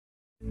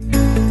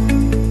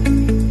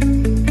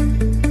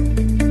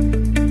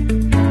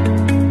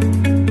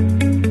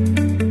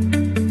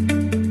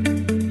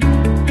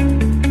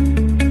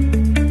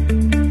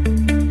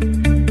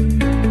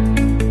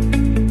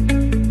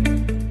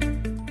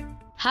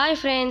Hi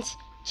friends,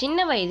 சின்ன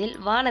வயதில்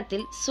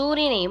வானத்தில்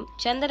சூரியனையும்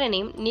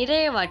சந்திரனையும்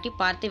நிறைய வாட்டி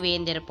பார்த்து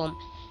வியந்திருப்போம்.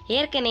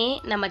 ஏற்கனவே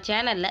நம்ம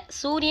சேனலில்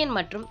சூரியன்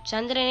மற்றும்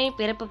சந்திரனின்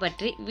பிறப்பு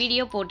பற்றி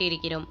வீடியோ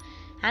போட்டிருக்கிறோம்.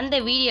 அந்த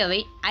வீடியோவை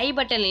ஐ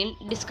பட்டனில்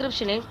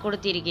டிஸ்கிரிப்ஷனில்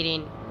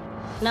கொடுத்திருக்கிறேன்.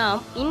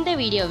 நாம் இந்த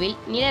வீடியோவில்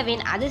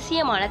நிலவின்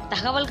அதிசயமான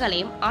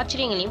தகவல்களையும்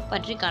ஆச்சரியங்களையும்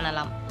பற்றி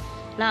காணலாம்.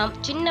 நாம்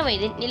சின்ன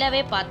வயதில்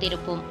நிலவை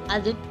பார்த்திருப்போம்.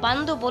 அது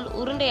பந்து போல்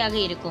உருண்டையாக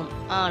இருக்கும்.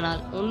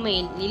 ஆனால்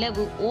உண்மையில்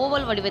நிலவு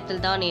ஓவல்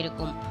வடிவத்தில் தான்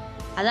இருக்கும்.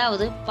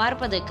 அதாவது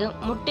பார்ப்பதற்கு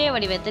முட்டை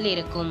வடிவத்தில்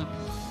இருக்கும்.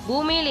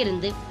 பூமியில்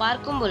இருந்து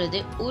பார்க்கும் பொழுது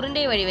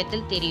உருண்டை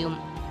வடிவத்தில் தெரியும்.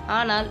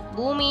 ஆனால்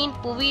பூமியின்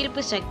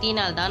புவியீர்ப்பு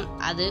சக்தியினால் தான்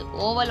அது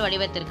ஓவல்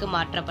வடிவத்திற்கு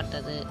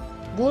மாற்றப்பட்டது.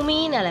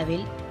 பூமியின்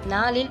அளவில்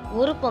 4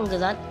 1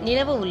 பங்குதான்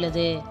நிலவு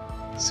உள்ளது.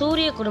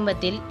 சூரிய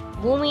குடும்பத்தில்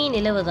பூமியின்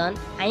நிலவுதான்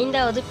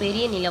 5வது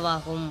பெரிய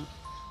நிலவாகும்.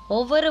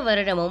 ஒவ்வொரு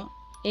வருடமும்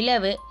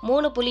நிலவு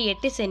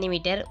 3.8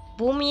 சென்டிமீட்டர்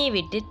பூமியை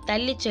விட்டு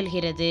தள்ளிச்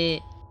செல்கிறது.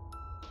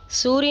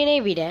 சூரியனை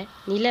விட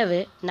நிலவு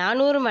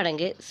 400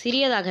 மடங்கு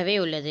சிறியதாகவே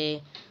உள்ளது.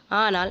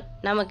 ஆனால்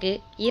நமக்கு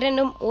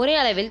இரண்டும் ஒரே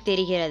அளவில்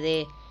தெரிகிறது.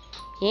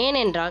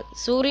 ஏனென்றால்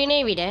சூரியனை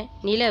விட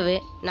நிலவு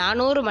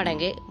 400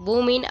 மடங்கு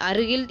பூமியின்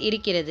அருகில்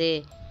இருக்கிறது.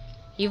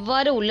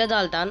 இவ்வாறு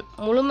உள்ளதால் தான்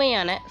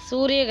முழுமையான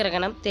சூரிய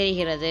கிரகணம்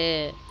தெரிகிறது.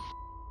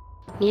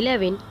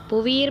 நிலவின்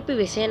புவியீர்ப்பு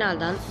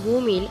விசையினால்தான்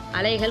பூமியில்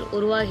அலைகள்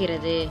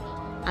உருவாகிறது.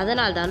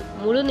 அதனால்தான்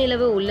முழு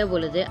நிலவு உள்ள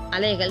பொழுது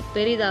அலைகள்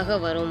பெரிதாக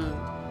வரும்.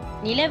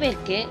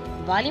 நிலவிற்கு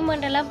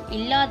வளிமண்டலம்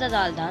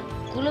இல்லாததால் தான்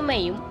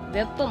குளுமையும்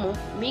வெப்பமும்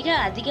மிக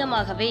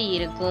அதிகமாகவே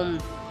இருக்கும்.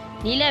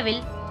 நிலவில்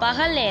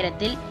பகல்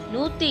நேரத்தில்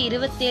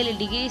 127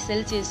 டிகிரி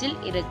செல்சியஸில்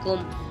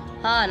இருக்கும்.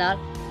 ஆனால்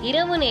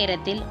இரவு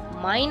நேரத்தில்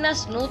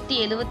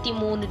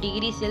 -173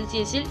 டிகிரி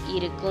செல்சியஸில்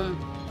இருக்கும்.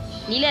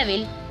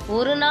 நிலவில்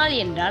ஒரு நாள்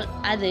என்றால்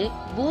அது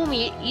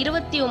பூமியில்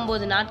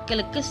 29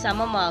 நாட்களுக்கு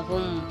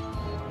சமமாகும்.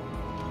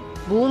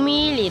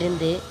 பூமியில்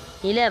இருந்து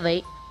நிலவை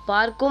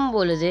பார்க்கும்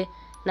பொழுது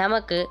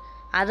நமக்கு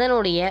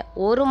அதனுடைய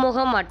ஒரு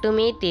முகம்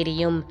மட்டுமே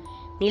தெரியும்.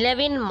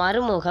 நிலவின்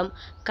மறுமுகம்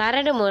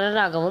கரடு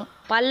முரடாகவும்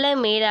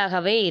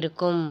பள்ளமேடாகவே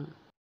இருக்கும்.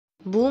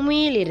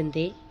 பூமியில்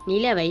இருந்து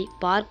நிலவை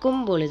பார்க்கும்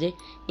பொழுது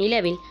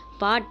நிலவில்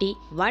பாட்டி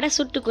வடை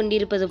சுட்டு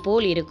கொண்டிருப்பது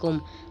போல் இருக்கும்.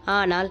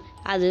 ஆனால்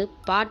அது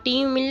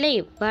பாட்டியும் இல்லை,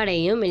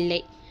 வடையும் இல்லை.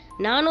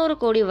 400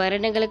 கோடி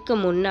வருடங்களுக்கு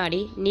முன்னாடி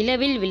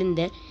நிலவில்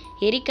விழுந்த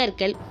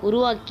எரிக்கற்கள்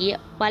உருவாக்கிய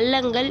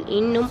பள்ளங்கள்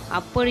இன்னும்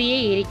அப்படியே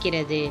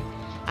இருக்கிறது.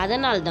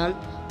 அதனால்தான்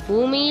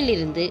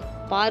பூமியிலிருந்து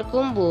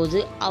பார்க்கும்போது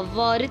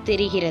அவ்வாறு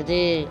தெரிகிறது.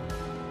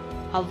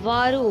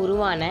 அவ்வாறு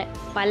உருவான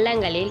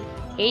பள்ளங்களில்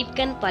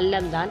எய்ட்கன்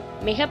பள்ளம்தான்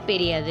மிக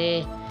பெரியது.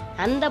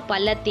 அந்த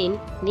பள்ளத்தின்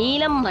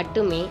நீளம்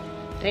மட்டுமே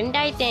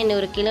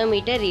 2500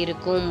 கிலோமீட்டர்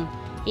இருக்கும்.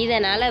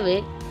 இதன் அளவு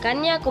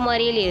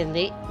கன்னியாகுமரியில்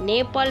இருந்து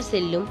நேபாள்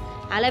செல்லும்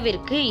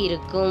அளவிற்கு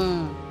இருக்கும்.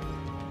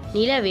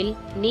 நிலவில்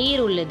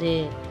நீர் உள்ளது.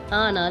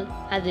 ஆனால்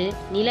அது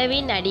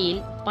நிலவின்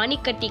அடியில்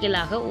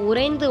பனிக்கட்டிகளாக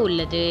உறைந்து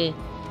உள்ளது.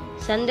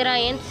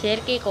 சந்திராயன்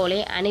செயற்கைக்கோளை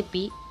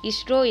அனுப்பி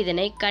இஸ்ரோ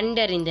இதனை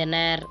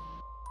கண்டறிந்தனர்.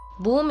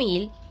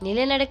 பூமியில்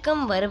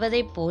நிலநடுக்கம்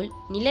வருவதைப் போல்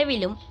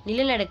நிலவிலும்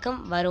நிலநடுக்கம்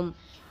வரும்.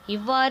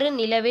 இவ்வாறு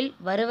நிலவில்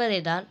வருவதை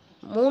தான்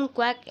மூன்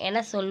குவாக்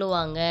என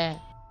சொல்லுவாங்க.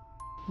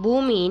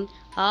 பூமியின்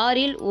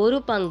 6ல் 1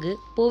 பங்கு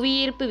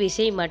புவியீர்ப்பு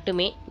விசை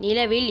மட்டுமே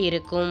நிலவில்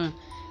இருக்கும்.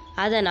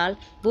 அதனால்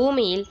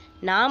பூமியில்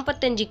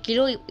 45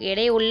 கிலோ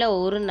எடையுள்ள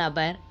ஒரு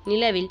நபர்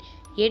நிலவில்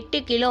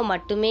 8 கிலோ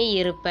மட்டுமே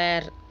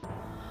இருப்பர்.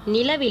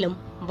 நிலவிலும்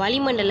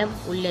வளிமண்டலம்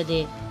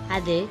உள்ளது.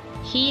 அது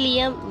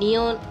ஹீலியம்,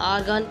 நியோன்,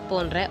 ஆர்கான்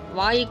போன்ற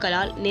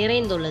வாயுக்களால்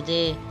நிறைந்துள்ளது.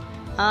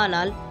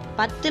 ஆனால்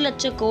 10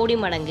 லட்சம் கோடி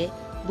மடங்கு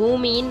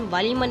பூமியின்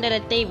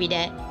வளிமண்டலத்தை விட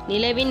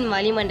நிலவின்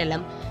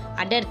வளிமண்டலம்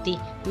அடர்த்தி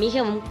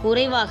மிகவும்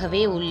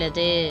குறைவாகவே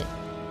உள்ளது.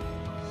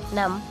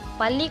 நம்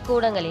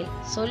பள்ளிக்கூடங்களில்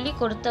சொல்லிக்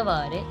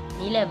கொடுத்தவாறு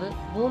நிலவு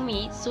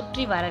பூமியை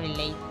சுற்றி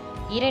வரவில்லை.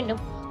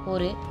 இரண்டும்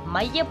ஒரு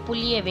மைய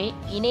புள்ளியவே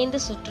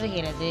இணைந்து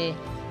சுற்றுகிறது.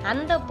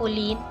 அந்த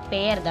புள்ளியின்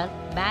பெயர்தான்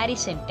பேரி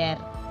சென்டர்.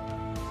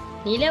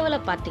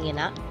 நிலவில்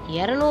பார்த்தீங்கன்னா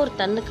 200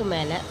 டன்னுக்கு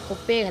மேலே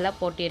குப்பைகளை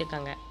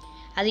போட்டிருக்காங்க.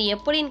 அது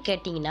எப்படின்னு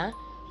கேட்டிங்கன்னா,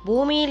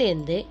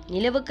 பூமியிலிருந்து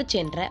நிலவுக்கு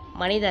சென்ற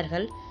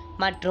மனிதர்கள்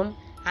மற்றும்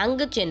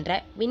அங்கு சென்ற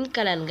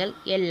விண்கலன்கள்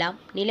எல்லாம்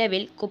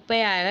நிலவில்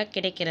குப்பையாக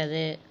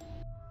கிடைக்கிறது.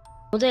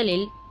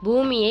 முதலில்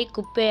பூமியை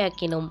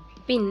குப்பையாக்கினோம்,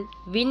 பின்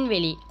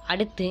விண்வெளி,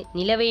 அடுத்து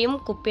நிலவையும்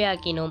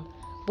குப்பையாக்கினோம்.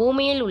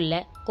 பூமியில்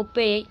உள்ள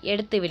குப்பையை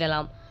எடுத்து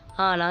விடலாம்.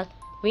 ஆனால்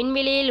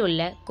விண்வெளியில்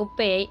உள்ள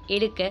குப்பையை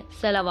எடுக்க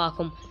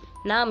செலவாகும்.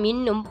 நாம்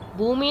இன்னும்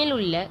பூமியில்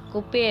உள்ள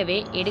குப்பையவே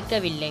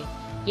எடுக்கவில்லை.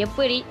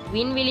 எப்படி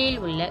விண்வெளியில்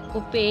உள்ள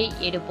குப்பையை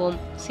எடுப்போம்?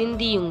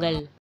 சிந்தியுங்கள்.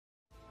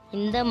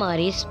 இந்த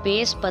மாதிரி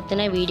ஸ்பேஸ்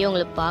பற்றின வீடியோ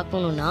உங்களுக்கு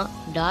பார்க்கணுன்னா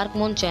டார்க்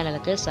மூன்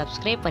சேனலுக்கு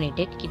சப்ஸ்கிரைப்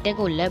பண்ணிவிட்டு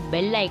கிட்டக்கு உள்ள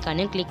பெல்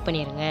ஐக்கானையும் கிளிக்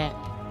பண்ணிடுங்க.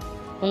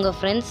 உங்கள்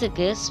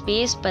ஃப்ரெண்ட்ஸுக்கு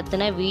ஸ்பேஸ்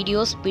பற்றின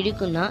வீடியோஸ்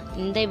பிடிக்குன்னா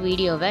இந்த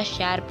வீடியோவை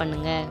ஷேர்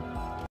பண்ணுங்கள்.